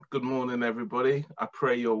Good morning, everybody. I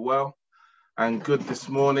pray you're well and good this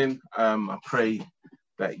morning. I pray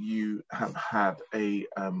that you have had a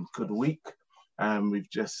good week. We've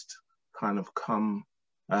just kind of come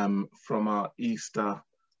from our Easter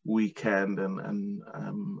weekend, and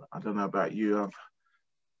I don't know about you, I've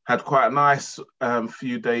had quite a nice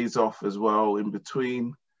few days off as well in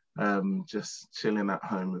between, just chilling at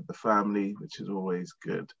home with the family, which is always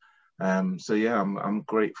good. So yeah, I'm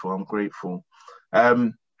grateful.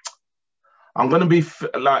 I'm going to be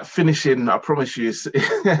finishing. I promise you,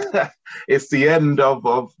 it's the end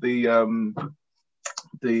of the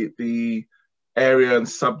area and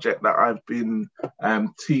subject that I've been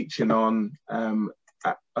teaching on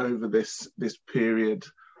over this period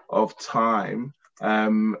of time.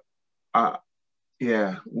 Weathering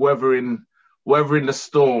the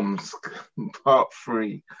storms, part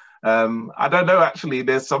 3. I don't know. Actually,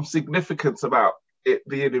 there's some significance about it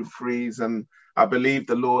being in threes, and I believe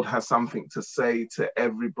the Lord has something to say to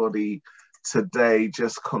everybody today,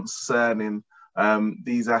 just concerning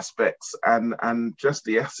these aspects and just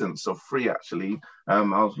the essence of free. Actually, I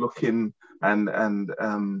was looking, and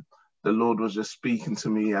the Lord was just speaking to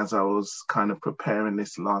me as I was kind of preparing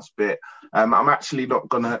this last bit. I'm actually not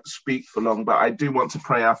going to speak for long, but I do want to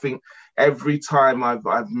pray. I think every time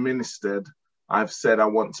I've ministered, I've said I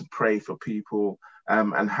want to pray for people.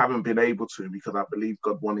 And haven't been able to, because I believe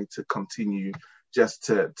God wanted to continue just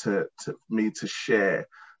to me to share.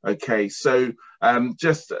 Okay, so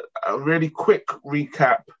just a really quick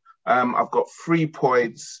recap. I've got 3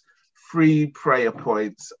 points, 3 prayer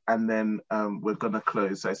points, and then we're going to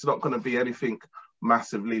close. So it's not going to be anything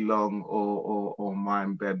massively long or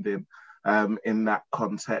mind-bending in that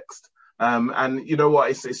context. And you know what?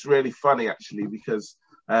 It's really funny, actually, because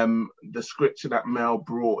the scripture that Mel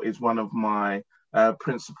brought is one of my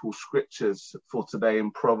principal scriptures for today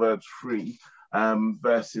in Proverbs 3,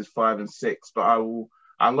 verses 5 and 6. But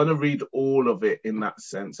I'm going to read all of it in that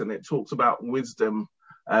sense, and it talks about wisdom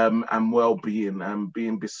and well-being and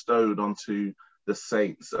being bestowed onto the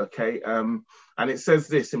saints. Okay, and it says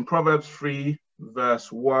this in Proverbs 3,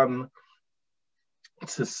 verse 1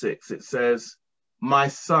 to 6. It says, "My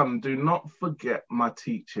son, do not forget my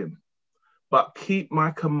teaching, but keep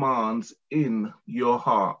my commands in your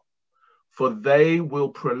heart. For they will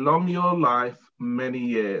prolong your life many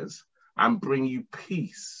years and bring you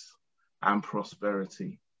peace and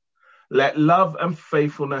prosperity. Let love and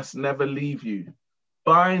faithfulness never leave you.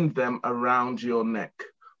 Bind them around your neck.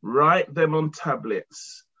 Write them on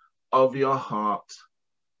tablets of your heart.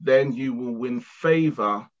 Then you will win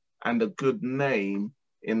favor and a good name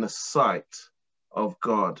in the sight of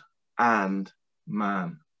God and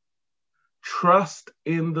man. Trust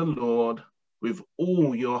in the Lord with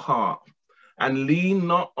all your heart, and lean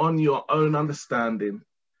not on your own understanding.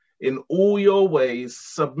 In all your ways,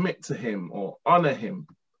 submit to him or honor him,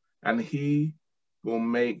 and he will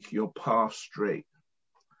make your path straight."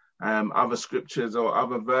 Other scriptures or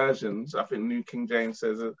other versions, I think New King James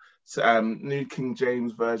says, New King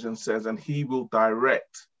James Version says, "and he will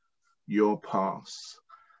direct your paths."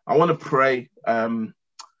 I want to pray.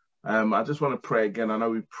 I just want to pray again. I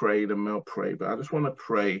know we prayed and Mel prayed, but I just want to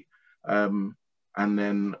pray. And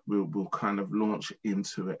then we'll kind of launch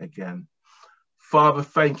into it again. Father,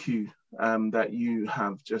 thank you that you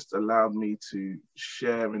have just allowed me to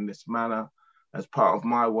share in this manner as part of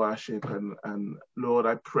my worship. And Lord,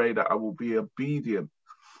 I pray that I will be obedient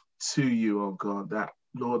to you, oh God, that,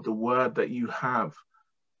 Lord, the word that you have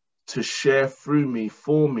to share through me,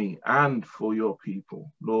 for me, and for your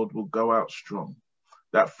people, Lord, will go out strong.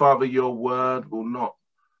 That, Father, your word will not,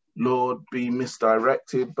 Lord, be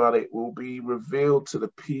misdirected, but it will be revealed to the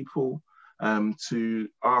people, to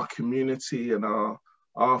our community and our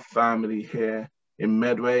family here in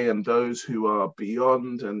Medway and those who are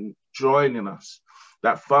beyond and joining us.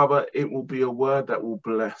 That, Father, it will be a word that will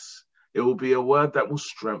bless. It will be a word that will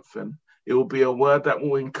strengthen. It will be a word that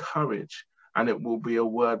will encourage. And it will be a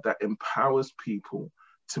word that empowers people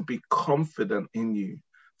to be confident in you,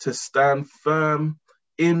 to stand firm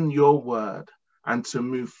in your word, and to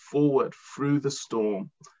move forward through the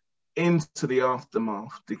storm into the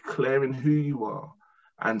aftermath, declaring who you are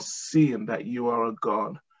and seeing that you are a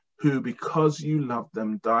God who, because you loved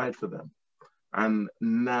them, died for them, and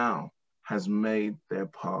now has made their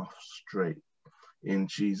path straight. In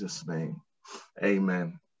Jesus' name,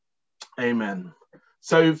 amen. Amen.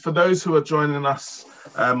 So for those who are joining us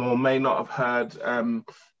or may not have heard,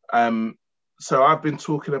 so I've been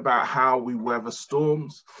talking about how we weather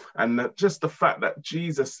storms, and that just the fact that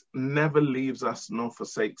Jesus never leaves us nor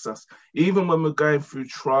forsakes us, even when we're going through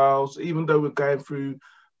trials, even though we're going through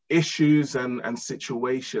issues and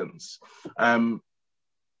situations.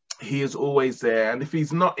 he is always there. And if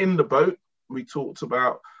he's not in the boat, we talked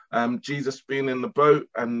about Jesus being in the boat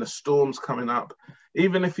and the storms coming up.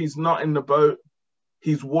 Even if he's not in the boat,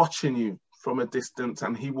 he's watching you from a distance,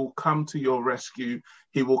 and he will come to your rescue.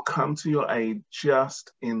 He will come to your aid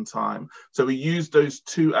just in time. So we use those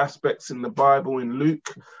two aspects in the Bible, in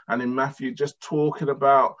Luke and in Matthew, just talking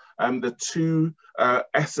about the two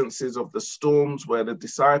essences of the storms, where the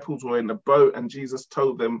disciples were in the boat and Jesus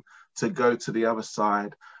told them to go to the other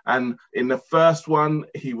side. And in the first one,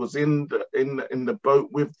 he was in the boat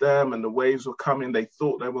with them, and the waves were coming. They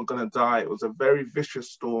thought they were going to die. It was a very vicious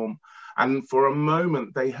storm. And for a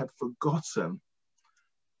moment, they had forgotten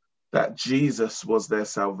that Jesus was their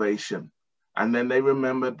salvation. And then they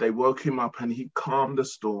remembered, they woke him up and he calmed the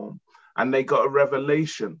storm. And they got a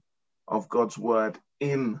revelation of God's word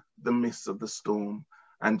in the midst of the storm.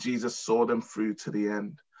 And Jesus saw them through to the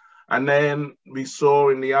end. And then we saw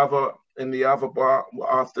in the other bar,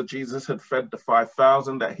 after Jesus had fed the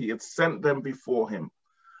 5,000, that he had sent them before him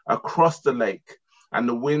across the lake. And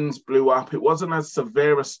the winds blew up. It wasn't as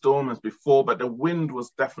severe a storm as before, but the wind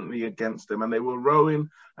was definitely against them. And they were rowing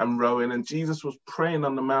and rowing, and Jesus was praying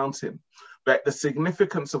on the mountain. But the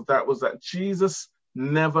significance of that was that Jesus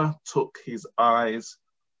never took his eyes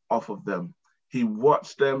off of them. He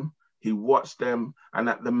watched them, and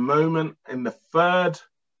at the moment, in the third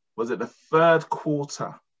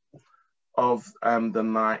quarter of the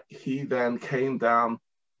night, he then came down,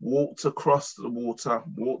 walked across the water,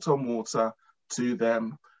 walked on water to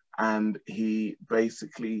them, and he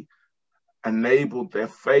basically enabled their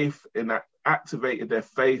faith and activated their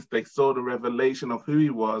faith. They saw the revelation of who he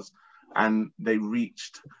was, and they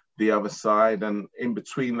reached the other side. And in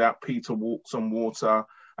between that, Peter walks on water,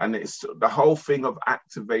 and it's the whole thing of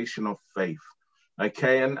activation of faith.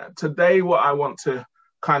 Okay, and today what I want to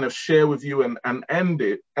kind of share with you and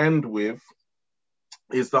end with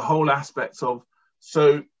is the whole aspects of,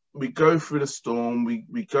 so we go through the storm, we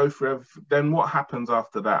go through everything, then what happens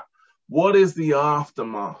after that? What is the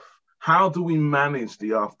aftermath? How do we manage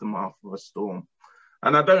the aftermath of a storm?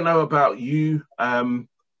 And I don't know about you,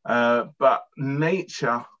 but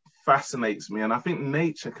nature fascinates me. And I think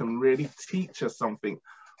nature can really teach us something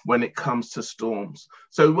when it comes to storms.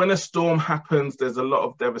 So when a storm happens, there's a lot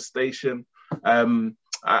of devastation.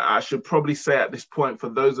 I should probably say at this point, for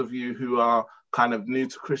those of you who are kind of new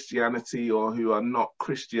to Christianity or who are not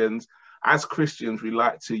Christians, as Christians, we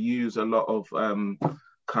like to use a lot of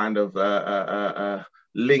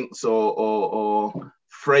links or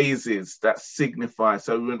phrases that signify.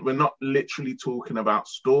 So we're not literally talking about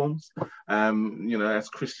storms. As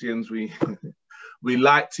Christians, we we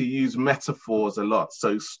like to use metaphors a lot.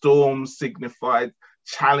 So storms signify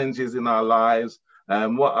challenges in our lives.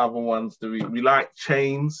 What other ones do we like?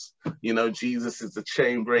 Chains. Jesus is the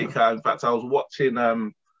chain breaker. In fact, I was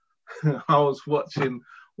watching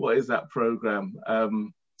what is that program?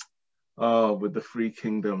 With the Three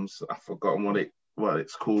Kingdoms. I've forgotten what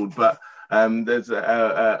it's called, but there's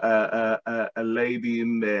a lady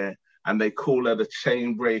in there, and they call her the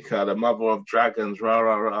chain breaker, the mother of dragons, rah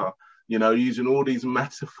rah rah. Using all these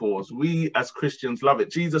metaphors. We as Christians love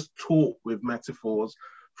it. Jesus taught with metaphors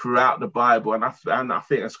throughout the Bible, and I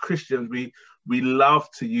think as Christians we love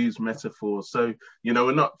to use metaphors. So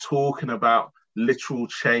we're not talking about literal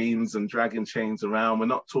chains and dragging chains around. We're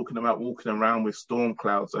not talking about walking around with storm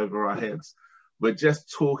clouds over our heads. We're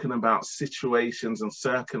just talking about situations and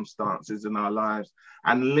circumstances in our lives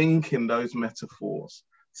and linking those metaphors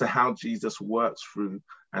to how Jesus works through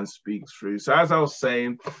and speaks through. So as I was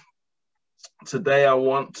saying, today I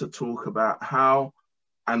want to talk about how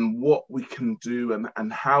and what we can do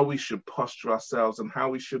and how we should posture ourselves and how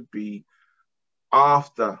we should be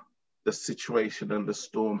after the situation and the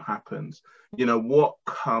storm happens. What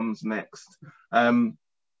comes next? And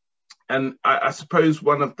I suppose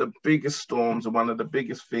one of the biggest storms and one of the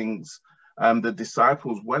biggest things the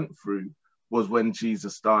disciples went through was when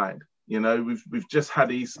Jesus died. We've just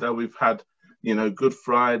had Easter, we've had, Good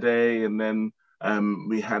Friday, and then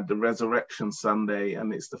we had the Resurrection Sunday,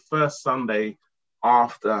 and it's the first Sunday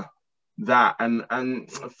after that.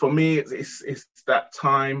 And for me, it's that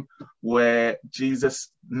time where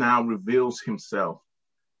Jesus now reveals himself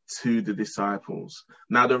to the disciples.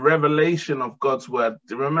 Now, the revelation of God's word,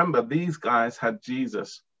 remember, these guys had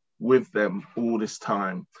Jesus with them all this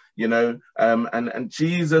time, and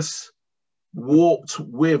Jesus walked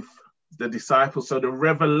with the disciples. So the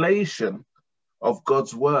revelation of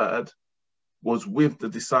God's word was with the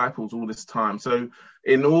disciples all this time. So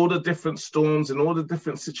in all the different storms, in all the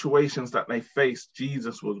different situations that they faced,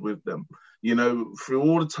 Jesus was with them, through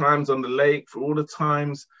all the times on the lake, through all the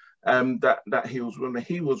times that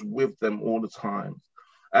he was with them all the time.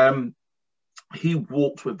 He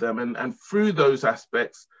walked with them, and through those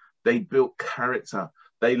aspects, they built character.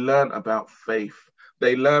 They learned about faith.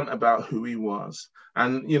 They learned about who he was.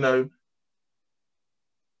 And, you know,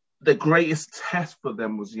 the greatest test for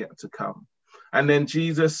them was yet to come. And then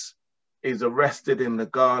Jesus is arrested in the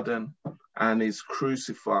garden and is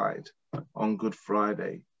crucified on Good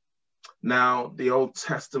Friday. Now, the Old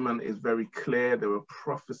Testament is very clear. There are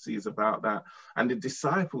prophecies about that. And the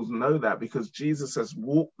disciples know that because Jesus has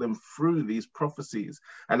walked them through these prophecies.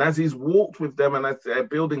 And as he's walked with them and as they're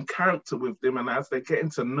building character with them and as they're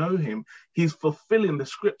getting to know him, he's fulfilling the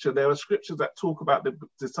scripture. There are scriptures that talk about the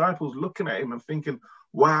disciples looking at him and thinking,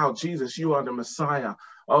 wow, Jesus, you are the Messiah.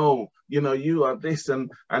 Oh, you know, you are this.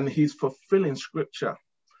 And he's fulfilling scripture.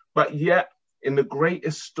 But yet, in the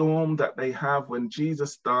greatest storm that they have when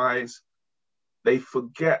Jesus dies, they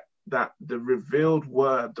forget that the revealed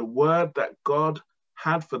word, the word that God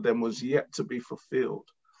had for them, was yet to be fulfilled.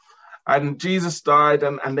 And Jesus died,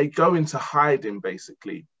 and they go into hiding,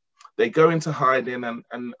 basically. They go into hiding,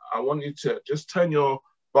 and I want you to just turn your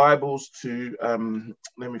Bibles to,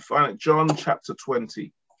 let me find it, John chapter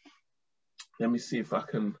 20. Let me see if I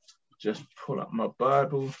can just pull up my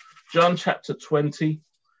Bible. John chapter 20.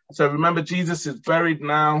 So remember, Jesus is buried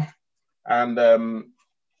now, and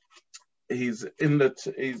he's in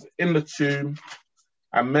the tomb,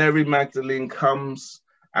 and Mary Magdalene comes,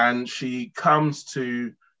 and she comes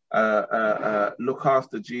to look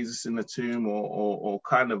after Jesus in the tomb, or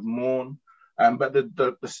kind of mourn, but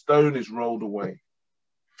the stone is rolled away.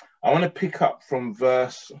 I want to pick up from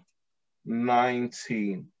verse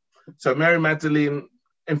 19. So Mary Magdalene,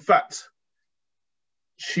 in fact,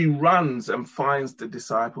 she runs and finds the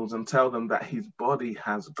disciples and tell them that his body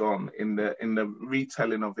has gone. In the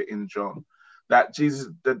retelling of it in John, that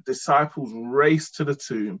the disciples race to the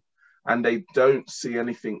tomb and they don't see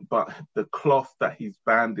anything but the cloth that he's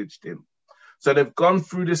bandaged in. So they've gone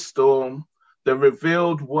through this storm. The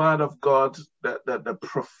revealed word of God, the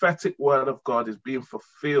prophetic word of God is being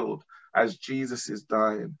fulfilled as Jesus is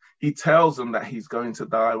dying. He tells them that he's going to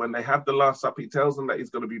die. When they have the Last Supper, he tells them that he's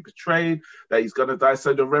going to be betrayed, that he's going to die.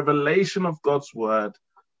 So the revelation of God's word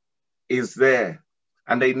is there,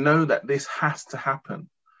 and they know that this has to happen.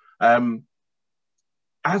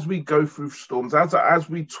 As we go through storms, as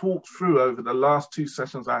we talked through over the last two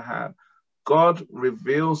sessions I had, God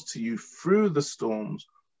reveals to you through the storms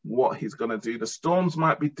what he's going to do. The storms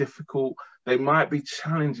might be difficult, they might be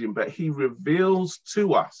challenging, but he reveals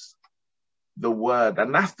to us the word.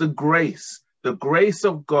 And that's the grace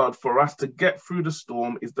of God for us to get through the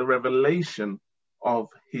storm, is the revelation of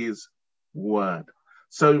his word.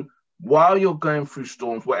 So while you're going through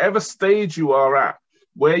storms, whatever stage you are at,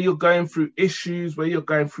 where you're going through issues, where you're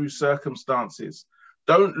going through circumstances,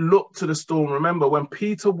 don't look to the storm. Remember, when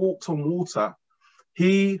Peter walked on water,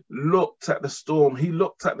 he looked at the storm, he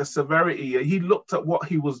looked at the severity, he looked at what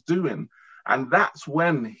he was doing. And that's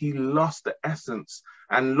when he lost the essence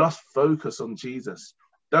and lost focus on Jesus.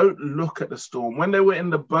 Don't look at the storm. When they were in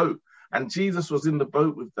the boat and Jesus was in the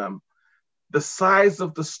boat with them, the size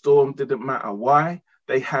of the storm didn't matter. Why?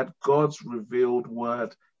 They had God's revealed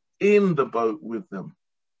word in the boat with them.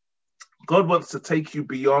 God wants to take you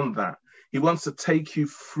beyond that. He wants to take you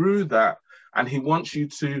through that, and he wants you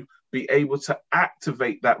to be able to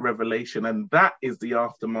activate that revelation, and that is the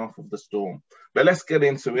aftermath of the storm. But let's get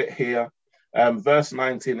into it here. Verse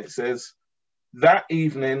 19, it says, that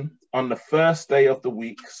evening on the first day of the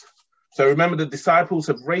weeks. So remember, the disciples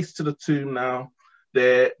have raced to the tomb now.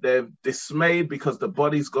 They're dismayed because the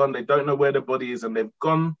body's gone. They don't know where the body is, and they've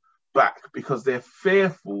gone back because they're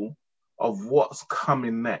fearful of what's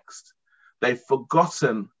coming next. They've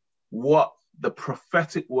forgotten what the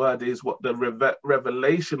prophetic word is, what the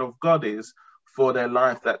revelation of God is for their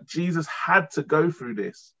life, that Jesus had to go through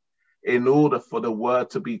this in order for the word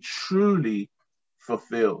to be truly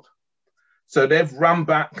fulfilled. So they've run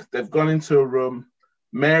back, they've gone into a room.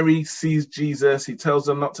 Mary sees Jesus. He tells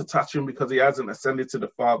them not to touch him because he hasn't ascended to the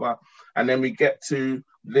Father. And then we get to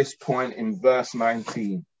this point in verse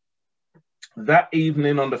 19. That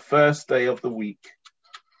evening on the first day of the week,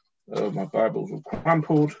 my Bible's all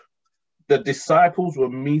crumpled. The disciples were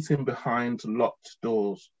meeting behind locked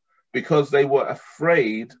doors because they were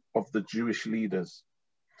afraid of the Jewish leaders.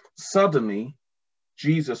 Suddenly,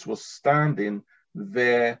 Jesus was standing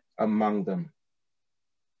there among them.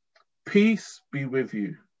 Peace be with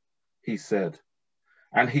you, he said,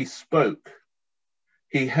 and he spoke.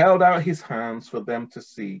 He held out his hands for them to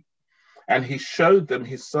see, and he showed them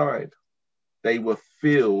his side. They were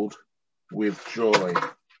filled with joy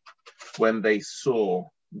when they saw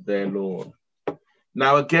their Lord.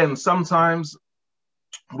 Now, again, sometimes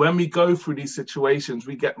when we go through these situations,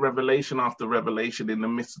 we get revelation after revelation in the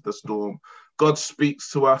midst of the storm. God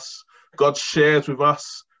speaks to us. God shares with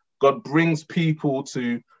us. God brings people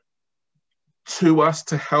to us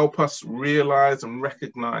to help us realize and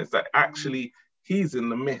recognize that actually he's in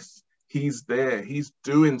the midst. He's there. He's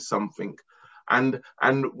doing something. And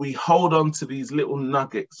we hold on to these little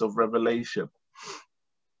nuggets of revelation.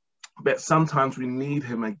 But sometimes we need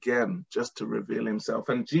him again just to reveal himself.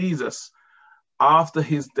 And Jesus, after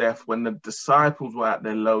his death, when the disciples were at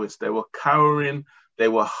their lowest, they were cowering, they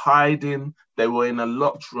were hiding, they were in a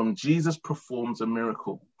locked room. Jesus performs a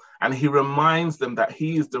miracle. And he reminds them that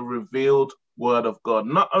he is the revealed word of God,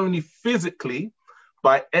 not only physically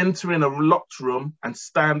by entering a locked room and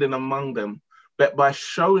standing among them, but by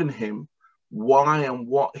showing him why and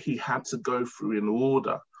what he had to go through in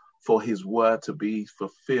order for his word to be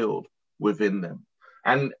fulfilled within them.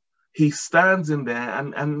 And he stands in there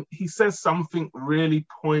and he says something really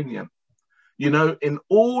poignant. You know, in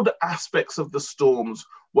all the aspects of the storms,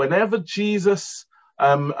 whenever Jesus,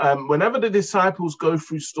 whenever the disciples go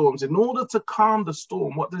through storms, in order to calm the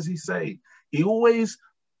storm, what does he say? He always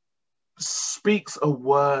speaks a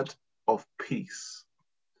word of peace.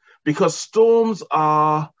 Because storms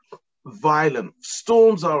are violent,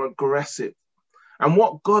 storms are aggressive. And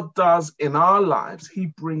what God does in our lives, he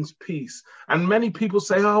brings peace. And many people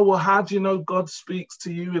say, oh, well, how do you know God speaks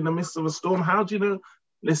to you in the midst of a storm? How do you know?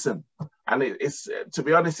 Listen, and it's, to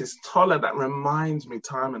be honest, it's Tola that reminds me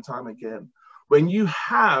time and time again. When you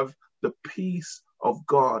have the peace of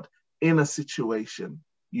God in a situation,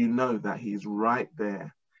 you know that he's right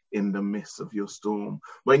there in the midst of your storm.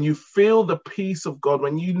 When you feel the peace of God,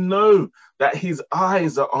 when you know that his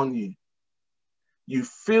eyes are on you, you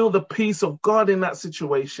feel the peace of God in that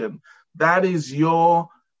situation, that is your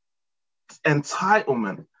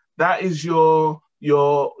entitlement. That is your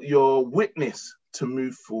witness to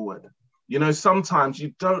move forward. You know, sometimes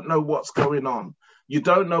you don't know what's going on. You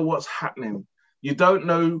don't know what's happening. You don't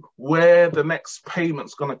know where the next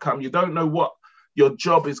payment's going to come. You don't know what your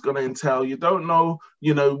job is going to entail. You don't know,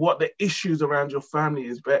 you know, what the issues around your family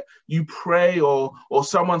is, but you pray or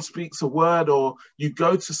someone speaks a word, or you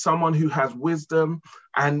go to someone who has wisdom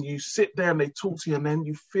and you sit there and they talk to you, and then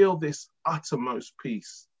you feel this uttermost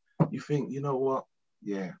peace. You think, you know what?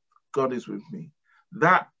 Yeah, God is with me.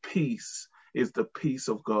 That peace is the peace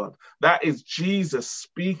of God. That is Jesus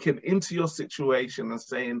speaking into your situation and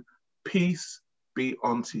saying, peace be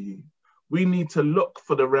unto you. We need to look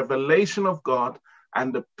for the revelation of God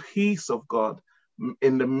and the peace of God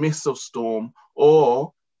in the midst of storm,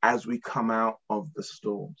 or as we come out of the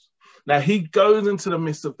storms. Now he goes into the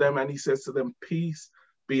midst of them and he says to them, peace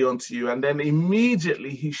be unto you. And then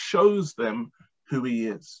immediately he shows them who he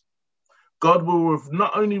is. God will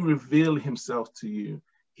not only reveal himself to you,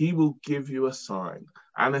 he will give you a sign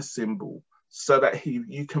and a symbol so that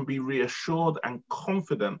you can be reassured and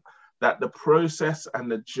confident that the process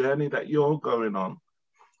and the journey that you're going on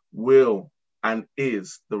will and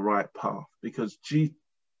is the right path, because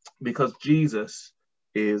Jesus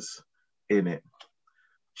is in it.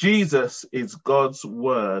 Jesus is God's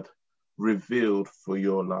word revealed for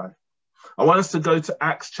your life. I want us to go to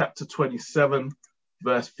Acts chapter 27,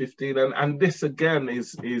 verse 15. And this again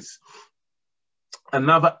is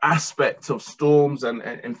another aspect of storms. And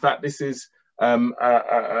in fact, this is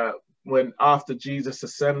when after Jesus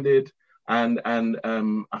ascended, and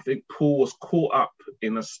I think Paul was caught up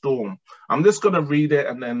in a storm. I'm just going to read it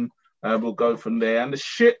and then we'll go from there. And the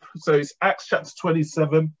ship, so it's Acts chapter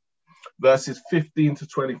 27, verses 15 to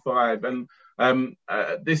 25. And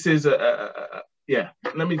this is, yeah,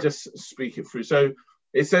 let me just speak it through. So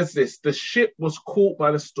it says this: the ship was caught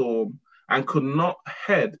by the storm and could not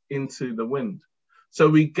head into the wind. So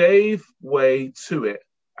we gave way to it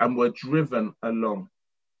and were driven along.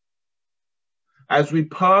 As we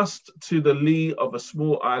passed to the lee of a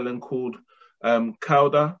small island called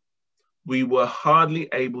Cauda, we were hardly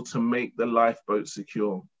able to make the lifeboat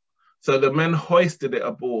secure. So the men hoisted it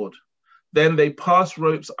aboard. Then they passed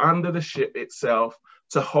ropes under the ship itself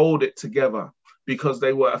to hold it together, because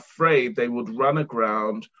they were afraid they would run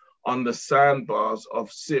aground on the sandbars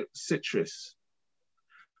of Citrus.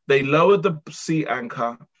 They lowered the sea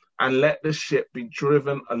anchor and let the ship be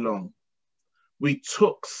driven along. We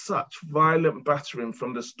took such violent battering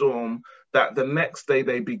from the storm that the next day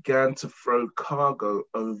they began to throw cargo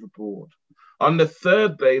overboard. On the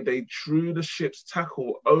third day, they drew the ship's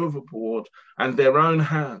tackle overboard and their own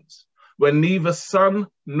hands, when neither sun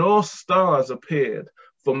nor stars appeared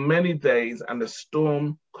for many days and the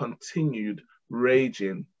storm continued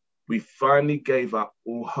raging. We finally gave up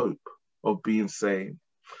all hope of being saved.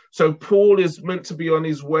 So Paul is meant to be on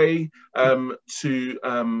his way to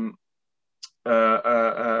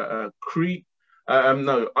Crete.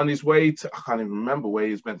 No, on his way to, I can't even remember where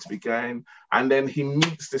he's meant to be going. And then he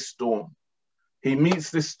meets this storm. He meets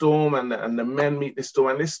this storm, and the men meet this storm.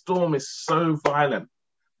 And this storm is so violent,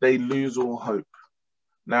 they lose all hope.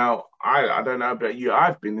 Now, I don't know about you.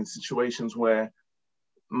 I've been in situations where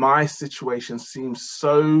my situation seems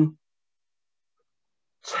so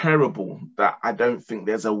terrible that I don't think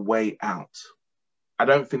there's a way out. I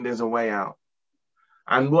don't think there's a way out.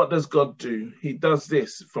 And what does God do? He does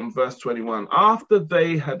this from verse 21. After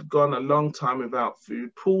they had gone a long time without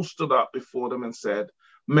food, Paul stood up before them and said,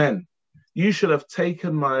 "Men, you should have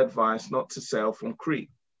taken my advice not to sail from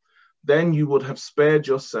Crete. Then you would have spared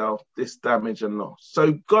yourself this damage and loss."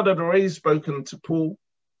 So God had already spoken to Paul,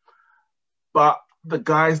 but the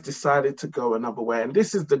guys decided to go another way. And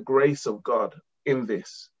this is the grace of God in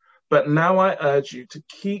this. "But now I urge you to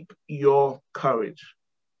keep your courage,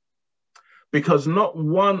 because not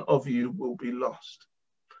one of you will be lost.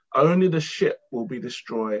 Only the ship will be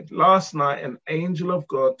destroyed. Last night, an angel of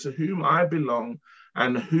God to whom I belong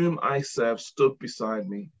and whom I serve stood beside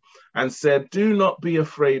me and said, 'Do not be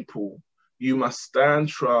afraid, Paul. You must stand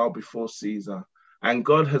trial before Caesar. And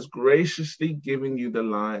God has graciously given you the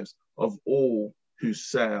lives of all who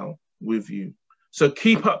sail with you. So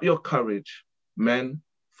keep up your courage, men,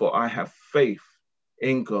 for I have faith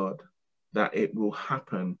in God that it will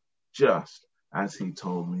happen just as he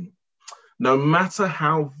told me.'" No matter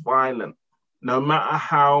how violent, no matter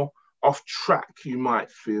how off track you might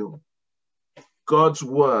feel, God's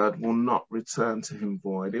word will not return to him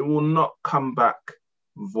void. It will not come back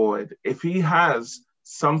void. If he has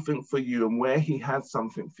something for you, and where he has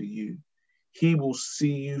something for you, he will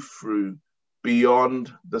see you through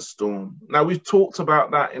beyond the storm. Now, we've talked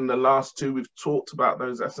about that in the last two. We've talked about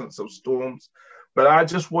those essence of storms. But I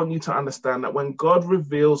just want you to understand that when God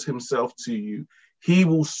reveals himself to you, he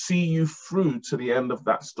will see you through to the end of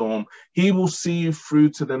that storm. He will see you through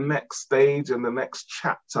to the next stage and the next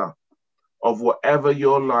chapter of whatever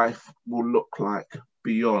your life will look like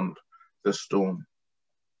beyond the storm.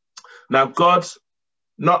 Now, God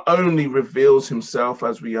not only reveals himself,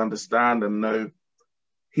 as we understand and know,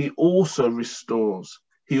 he also restores,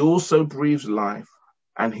 he also breathes life,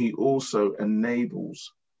 and he also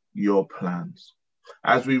enables your plans.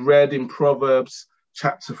 As we read in Proverbs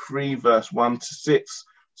chapter 3, verse 1 to 6,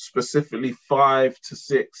 specifically 5 to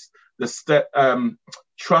 6,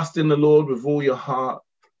 trust in the Lord with all your heart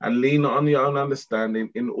and lean not on your own understanding.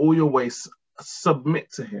 In all your ways,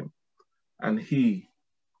 submit to him, and he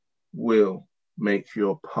will make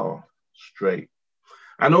your path straight.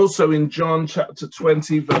 And also in John chapter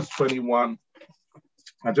 20, verse 21,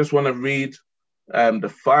 I just want to read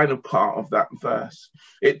the final part of that verse.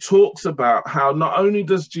 It talks about how not only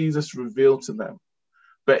does Jesus reveal to them,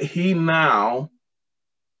 but he now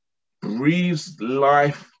breathes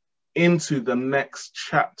life into the next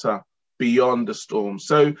chapter beyond the storm.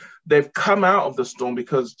 So they've come out of the storm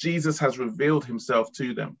because Jesus has revealed himself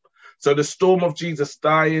to them. So the storm of Jesus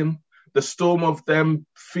dying, the storm of them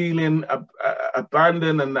feeling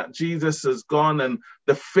abandoned and that Jesus has gone, and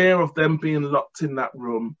the fear of them being locked in that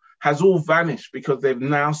room has all vanished because they've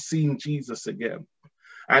now seen Jesus again.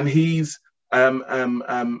 And he's now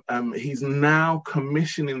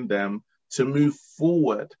commissioning them to move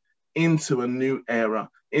forward into a new era,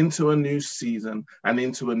 into a new season, and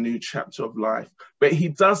into a new chapter of life. But he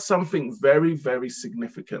does something very, very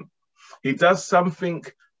significant. He does something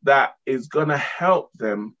that is going to help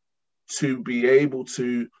them to be able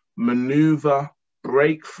to maneuver,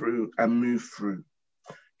 break through, and move through.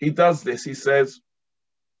 He does this. He says,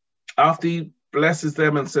 after he blesses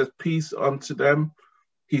them and says peace unto them,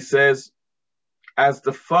 he says, as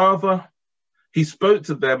the Father, he spoke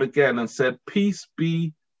to them again and said, peace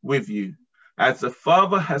be with you. As the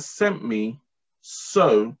Father has sent me,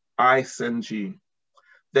 so I send you.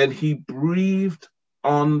 Then he breathed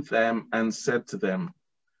on them and said to them,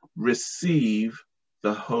 receive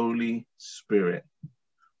the Holy Spirit.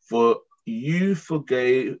 For you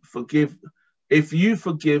forgive, if you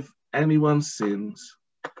forgive anyone's sins,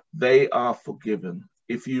 they are forgiven.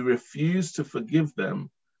 If you refuse to forgive them,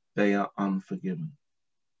 they are unforgiven.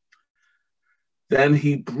 Then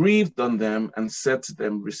he breathed on them and said to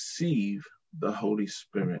them, receive the Holy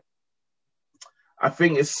Spirit. I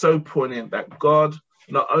think it's so poignant that God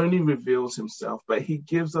not only reveals himself, but he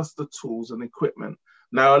gives us the tools and equipment.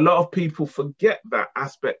 Now, a lot of people forget that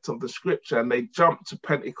aspect of the scripture and they jump to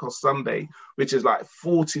Pentecost Sunday, which is like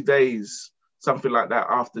 40 days, something like that,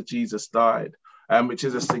 after Jesus died. which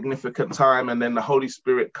is a significant time. And then the Holy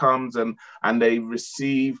Spirit comes and they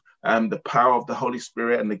receive the power of the Holy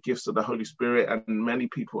Spirit and the gifts of the Holy Spirit, and many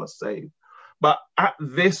people are saved. But at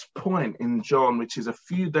this point in John, which is a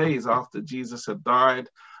few days after Jesus had died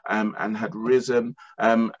and had risen,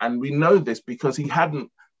 and we know this because he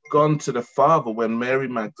hadn't gone to the Father when Mary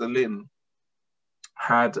Magdalene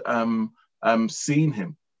had seen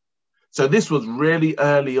him. So this was really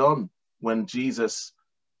early on when Jesus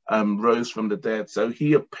rose from the dead. So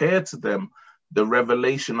he appeared to them, the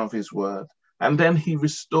revelation of his word, and then he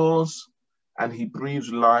restores and he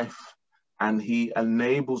breathes life and he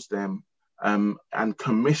enables them and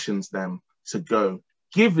commissions them to go,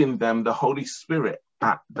 giving them the Holy Spirit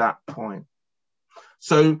at that point.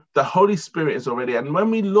 So the Holy Spirit is already, and when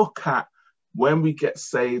we look at when we get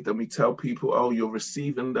saved and we tell people, oh, you're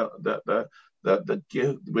receiving the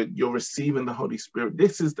gift, you're receiving the Holy Spirit,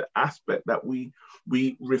 this is the aspect that we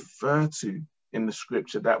refer to in the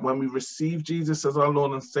scripture, that when we receive Jesus as our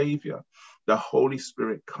Lord and Savior, the Holy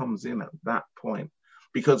Spirit comes in at that point,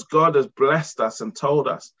 because God has blessed us and told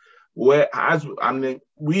us,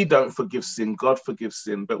 we don't forgive sin, God forgives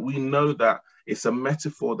sin, but we know that it's a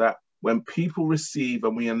metaphor that when people receive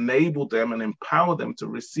and we enable them and empower them to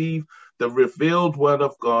receive the revealed word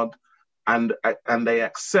of God, and they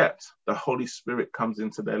accept, the Holy Spirit comes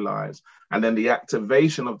into their lives. And then the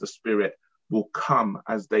activation of the Spirit will come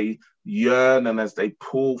as they yearn and as they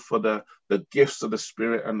pull for the gifts of the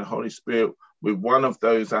Spirit and the Holy Spirit, with one of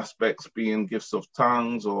those aspects being gifts of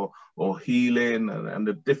tongues or healing and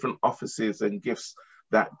the different offices and gifts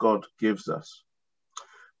that God gives us.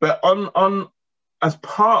 But on as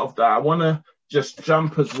part of that, I want to just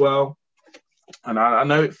jump as well. And I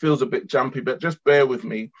know it feels a bit jumpy, but just bear with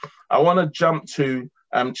me. I want to jump to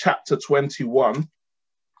chapter 21,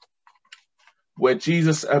 where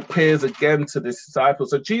Jesus appears again to the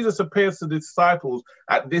disciples. So Jesus appears to the disciples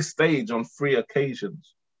at this stage on 3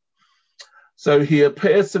 occasions. So he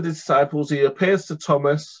appears to the disciples, he appears to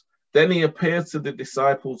Thomas, then he appears to the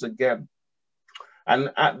disciples again.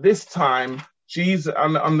 And at this time, Jesus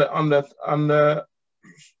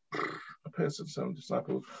appears to some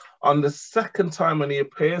disciples. On the second time, when he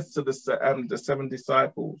appears to the 7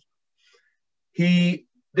 disciples,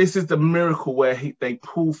 this is the miracle where they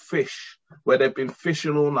pull fish, where they've been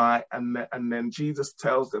fishing all night, and then Jesus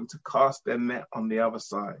tells them to cast their net on the other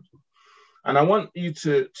side. And I want you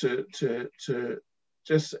to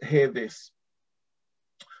just hear this.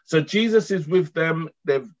 So Jesus is with them.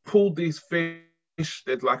 They've pulled these fish.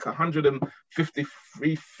 There's like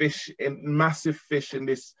 153 fish, massive fish in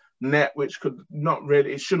this net, which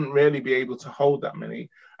shouldn't really be able to hold that many.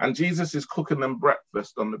 And Jesus is cooking them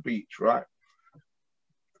breakfast on the beach, right?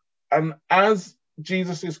 And as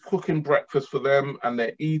Jesus is cooking breakfast for them and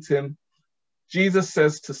they're eating, Jesus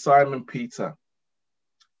says to Simon Peter,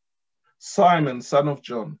 "Simon, son of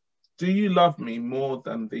John, do you love me more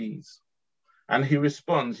than these?" And he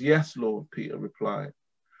responds, "Yes, Lord," Peter replied.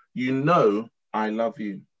 "You know I love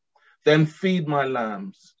you." "Then feed my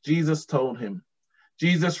lambs," Jesus told him.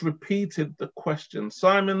 Jesus repeated the question,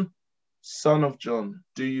 "Simon, son of John,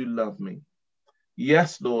 do you love me?"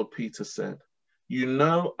 "Yes, Lord," Peter said. "You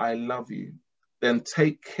know I love you." "Then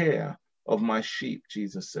take care of my sheep,"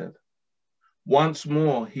 Jesus said. Once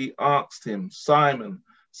more he asked him, "Simon,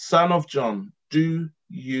 son of John, do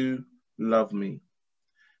you love me?"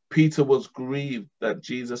 Peter was grieved that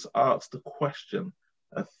Jesus asked the question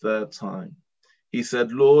a third time. He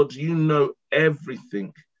said, "Lord, you know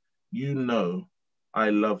everything. You know I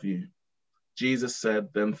love you." Jesus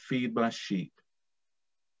said, "Then feed my sheep."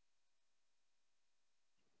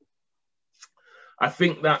 I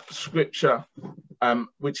think that scripture,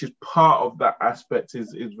 which is part of that aspect,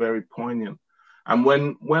 is very poignant. And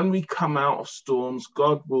when we come out of storms,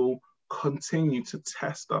 God will continue to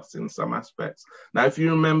test us in some aspects. Now, if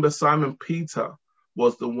you remember, Simon Peter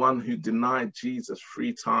was the one who denied Jesus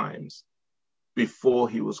 3 times before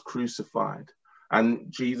he was crucified.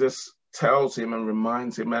 And Jesus tells him and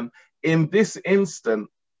reminds him. And in this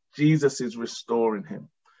instant, Jesus is restoring him.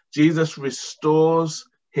 Jesus restores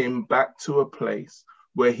him back to a place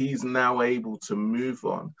where he's now able to move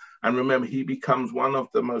on. And remember, he becomes one of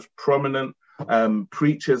the most prominent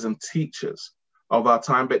preachers and teachers of our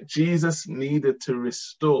time. But Jesus needed to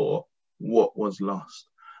restore what was lost.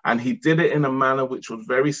 And he did it in a manner which was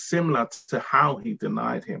very similar to how he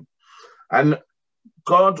denied him. And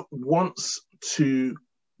God wants to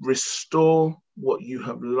restore what you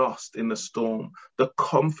have lost in the storm, the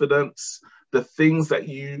confidence, the things that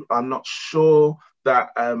you are not sure that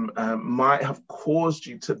might have caused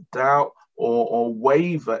you to doubt or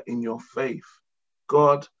waver in your faith.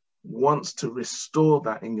 God wants to restore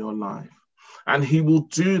that in your life. And he will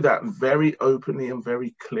do that very openly and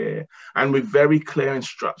very clear, and with very clear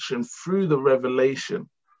instruction through the revelation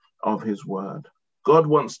of his word. God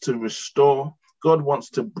wants to restore. God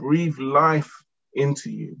wants to breathe life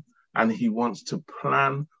into you, and he wants to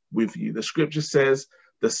plan with you. The scripture says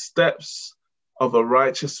the steps of a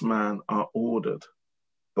righteous man are ordered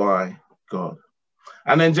by God.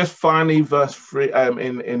 And then just finally, verse 3,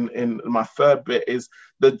 in my third bit, is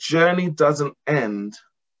the journey doesn't end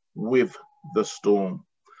with the storm.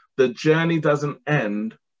 The journey doesn't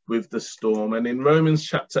end with the storm. And in Romans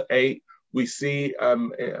chapter 8, we see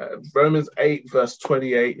Romans 8, verse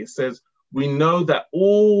 28, it says, we know that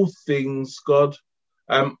all things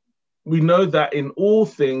we know that in all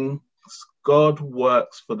things God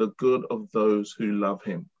works for the good of those who love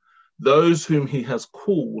him, those whom he has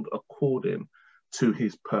called according to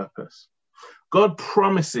his purpose. God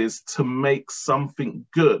promises to make something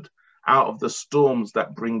good out of the storms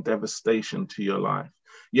that bring devastation to your life.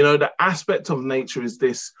 You know, the aspect of nature is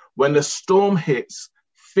this: when the storm hits,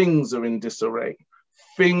 things are in disarray.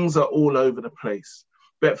 Things are all over the place,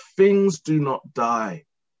 but things do not die.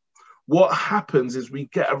 What happens is we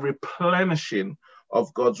get a replenishing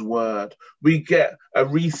of God's word. We get a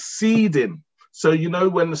reseeding. So, you know,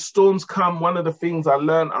 when the storms come, one of the things I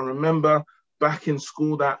remember back in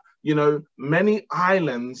school, that, you know, many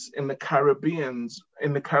islands in the Caribbean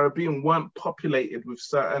weren't populated with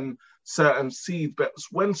certain seeds, but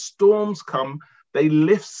when storms come, they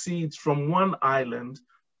lift seeds from one island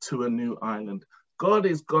to a new island. God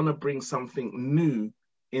is going to bring something new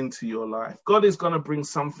into your life. God is going to bring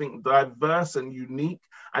something diverse and unique,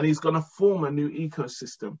 and he's going to form a new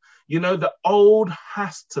ecosystem. You know, the old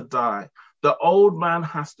has to die. The old man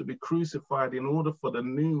has to be crucified in order for the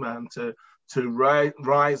new man to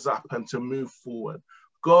rise up and to move forward.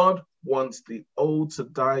 God wants the old to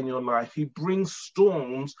die in your life. He brings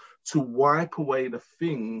storms to wipe away the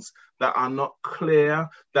things that are not clear,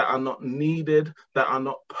 that are not needed, that are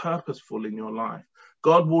not purposeful in your life.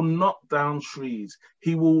 God will knock down trees.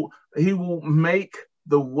 He will make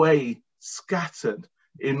the way scattered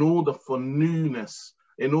in order for newness,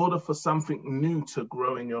 in order for something new to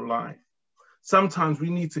grow in your life. Sometimes we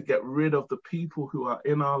need to get rid of the people who are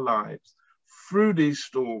in our lives through these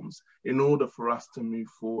storms in order for us to move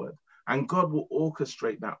forward. And God will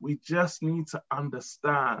orchestrate that. We just need to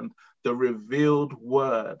understand the revealed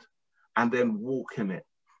word and then walk in it,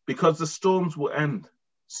 because the storms will end.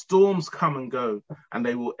 Storms come and go and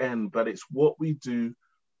they will end, but it's what we do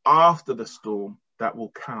after the storm that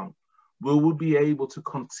will count. Will we be able to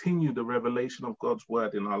continue the revelation of God's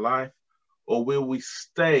word in our life, or will we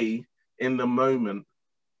stay in the moment,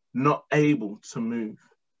 not able to move,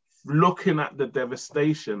 looking at the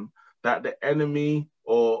devastation that the enemy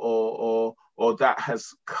or that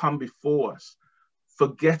has come before us,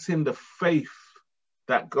 forgetting the faith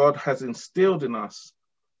that God has instilled in us,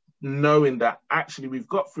 knowing that actually we've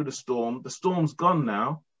got through the storm's gone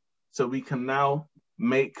now, so we can now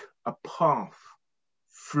make a path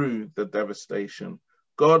through the devastation.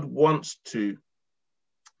 God wants to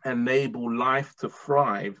enable life to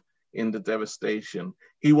thrive in the devastation.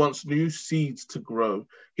 He wants new seeds to grow.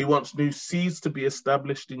 He wants new seeds to be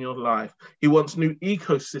established in your life. He wants new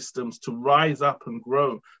ecosystems to rise up and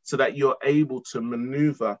grow so that you're able to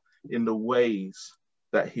maneuver in the ways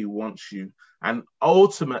that he wants you. And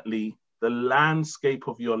ultimately, the landscape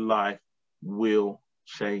of your life will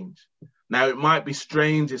change. Now, it might be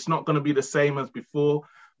strange. It's not going to be the same as before.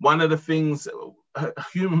 One of the things,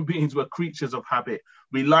 human beings were creatures of habit.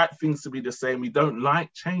 We like things to be the same. We don't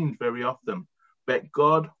like change very often. But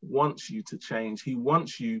God wants you to change. He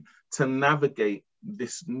wants you to navigate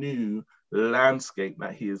this new landscape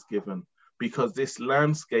that he has given, because this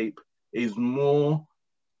landscape is more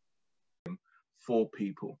for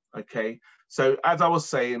people. Okay. So as I was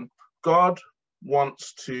saying, God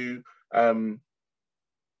wants to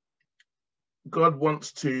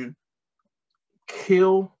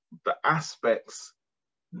kill the aspects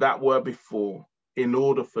that were before in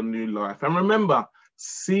order for new life. And remember,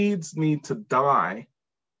 seeds need to die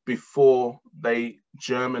before they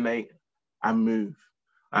germinate and move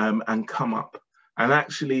and come up. And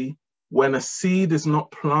actually, when a seed is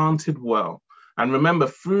not planted well, and remember,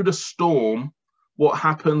 through the storm, what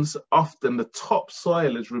happens often, the top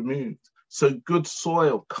soil is removed. So good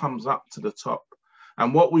soil comes up to the top.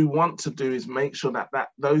 And what we want to do is make sure that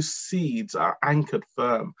those seeds are anchored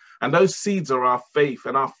firm. And those seeds are our faith.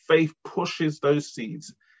 And our faith pushes those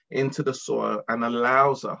seeds into the soil and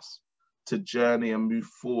allows us to journey and move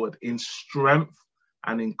forward in strength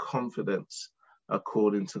and in confidence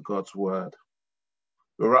according to God's word.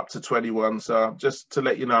 We're up to 21. So just to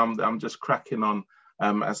let you know, I'm just cracking on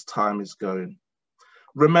as time is going.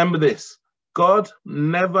 Remember this, God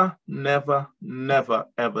never, never, never,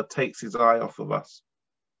 ever takes his eye off of us.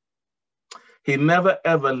 He never,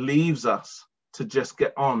 ever leaves us to just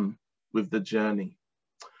get on with the journey.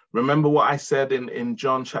 Remember what I said in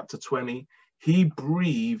John chapter 20? He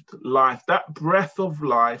breathed life. That breath of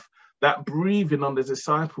life, that breathing on the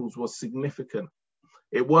disciples was significant.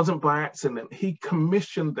 It wasn't by accident. He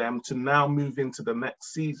commissioned them to now move into the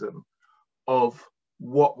next season of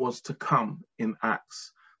what was to come in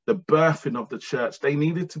Acts, the birthing of the church. They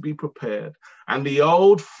needed to be prepared. And the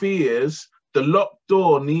old fears, the locked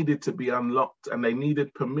door needed to be unlocked, and they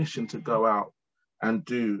needed permission to go out and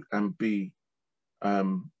do and be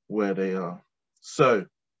where they are. So,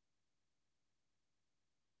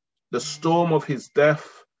 the storm of his death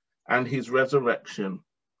and his resurrection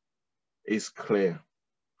is clear.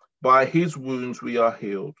 By his wounds we are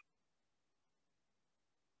healed.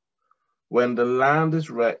 When the land is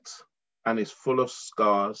wrecked and is full of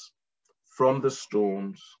scars from the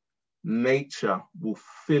storms, nature will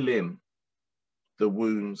fill in the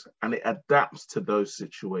wounds and it adapts to those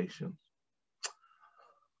situations.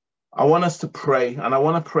 I want us to pray, and I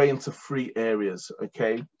want to pray into 3 areas,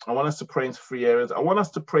 okay? I want us to pray into 3 areas. I want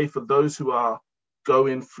us to pray for those who are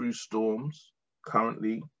going through storms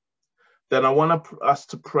currently. Then I want us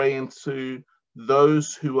to pray into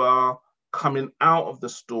those who are coming out of the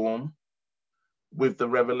storm with the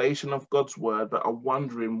revelation of God's word, but are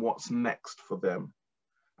wondering what's next for them.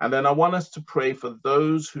 And then I want us to pray for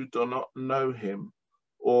those who do not know him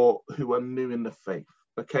or who are new in the faith.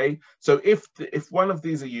 Okay, so if one of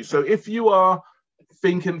these are you, so if you are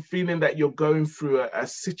feeling that you're going through a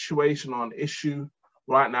situation or an issue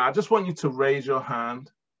right now, I just want you to raise your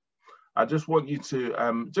hand. I just want you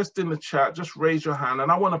to, just in the chat, just raise your hand,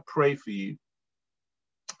 and I want to pray for you.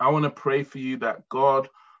 I want to pray for you that God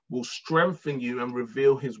will strengthen you and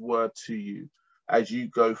reveal his word to you as you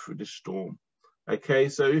go through the storm. Okay,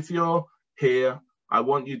 so if you're here, I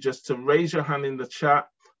want you just to raise your hand in the chat.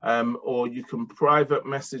 Or you can private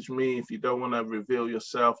message me if you don't want to reveal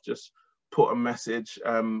yourself. Just put a message,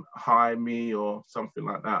 hi me or something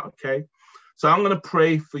like that, okay? So I'm going to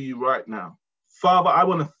pray for you right now. Father, I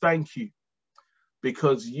want to thank you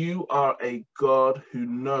because you are a God who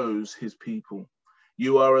knows his people.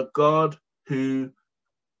 You are a God who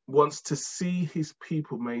wants to see his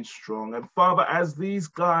people made strong. And Father, as these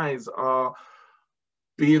guys are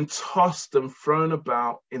being tossed and thrown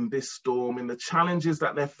about in this storm, in the challenges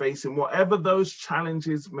that they're facing, whatever those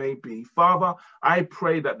challenges may be, Father, I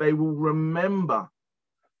pray that they will remember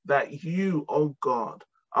that you, oh God,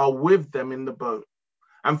 are with them in the boat.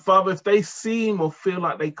 And Father, if they seem or feel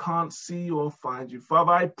like they can't see you or find you,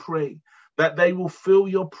 Father, I pray that they will feel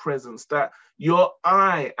your presence, that your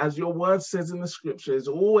eye, as your word says in the scripture, is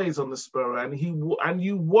always on the sparrow, and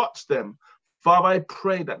you watch them. Father, I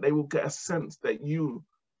pray that they will get a sense that you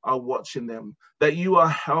are watching them, that you are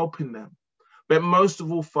helping them. But most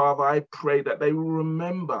of all, Father, I pray that they will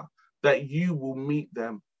remember that you will meet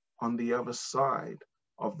them on the other side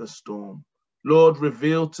of the storm. Lord,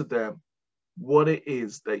 reveal to them what it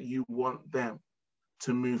is that you want them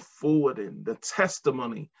to move forward in, the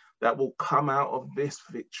testimony that will come out of this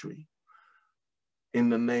victory. In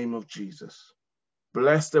the name of Jesus,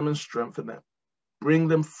 bless them and strengthen them. Bring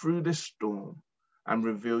them through this storm and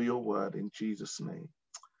reveal your word in Jesus' name.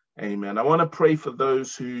 Amen. I want to pray for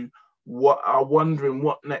those who are wondering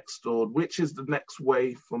what next, Lord, which is the next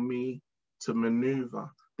way for me to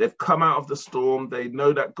maneuver. They've come out of the storm. They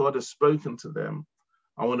know that God has spoken to them.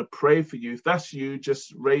 I want to pray for you. If that's you,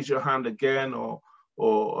 just raise your hand again or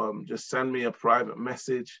just send me a private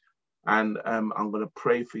message, and I'm going to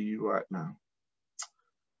pray for you right now.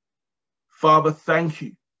 Father, thank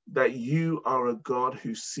you that you are a God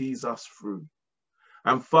who sees us through.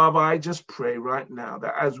 And Father, I just pray right now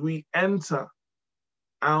that as we enter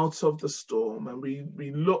out of the storm and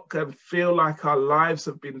we look and feel like our lives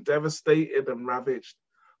have been devastated and ravaged,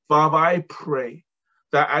 Father, I pray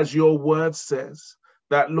that as your word says,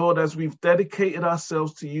 that Lord, as we've dedicated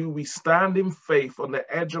ourselves to you, we stand in faith on the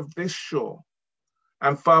edge of this shore.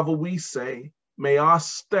 And Father, we say, may our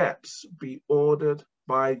steps be ordered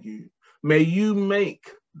by you. May you make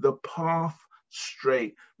the path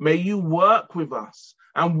straight. May you work with us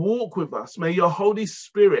and walk with us. May your Holy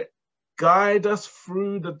Spirit guide us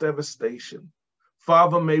through the devastation.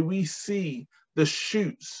 Father, may we see the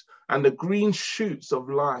shoots and the green shoots of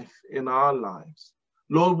life in our lives.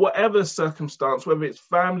 Lord, whatever circumstance, whether it's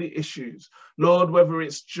family issues, Lord, whether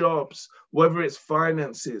it's jobs, whether it's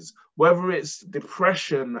finances, whether it's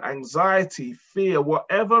depression, anxiety, fear,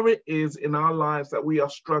 whatever it is in our lives that we are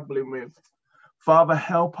struggling with, Father,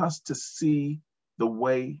 help us to see the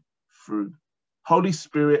way through. Holy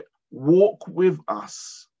Spirit, walk with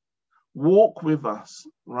us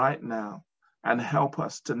right now and help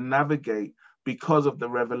us to navigate because of the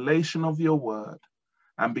revelation of your word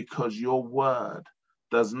and because your word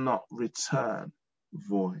does not return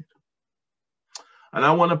void. And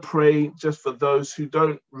I want to pray just for those who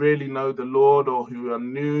don't really know the Lord or who are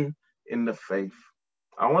new in the faith.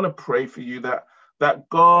 I want to pray for you that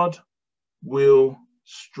God will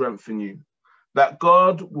strengthen you, that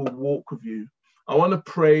God will walk with you. I want to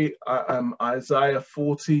pray Isaiah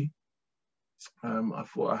 40. I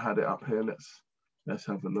thought I had it up here. Let's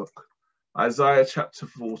have a look. Isaiah chapter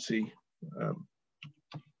 40.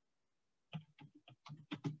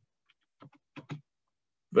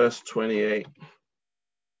 Verse 28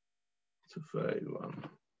 to 31.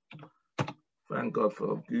 Thank God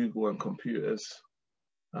for Google and computers.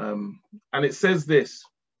 And it says this: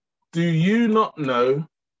 do you not know?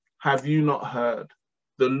 Have you not heard?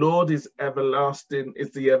 The Lord is everlasting,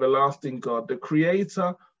 is the everlasting God, the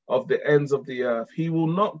creator of the ends of the earth. He will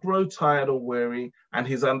not grow tired or weary, and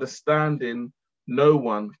his understanding no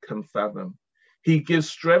one can fathom. He gives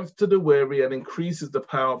strength to the weary and increases the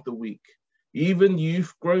power of the weak. Even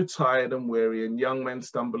youth grow tired and weary, and young men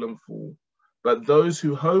stumble and fall. But those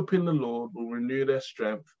who hope in the Lord will renew their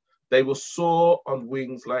strength. They will soar on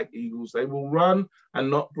wings like eagles. They will run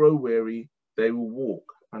and not grow weary. They will walk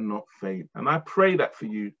and not faint. And I pray that for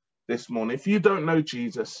you this morning. If you don't know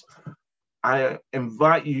Jesus, I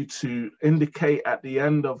invite you to indicate at the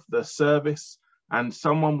end of the service, and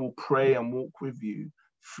someone will pray and walk with you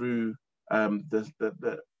through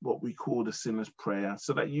what we call the sinner's prayer,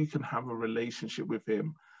 so that you can have a relationship with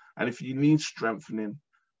him. And if you need strengthening,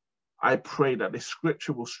 I pray that this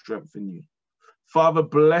scripture will strengthen you. Father,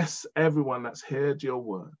 bless everyone that's heard your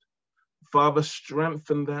word. Father,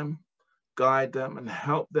 strengthen them, guide them, and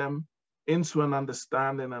help them into an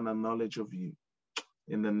understanding and a knowledge of you.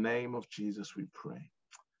 In the name of Jesus we pray.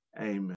 Amen.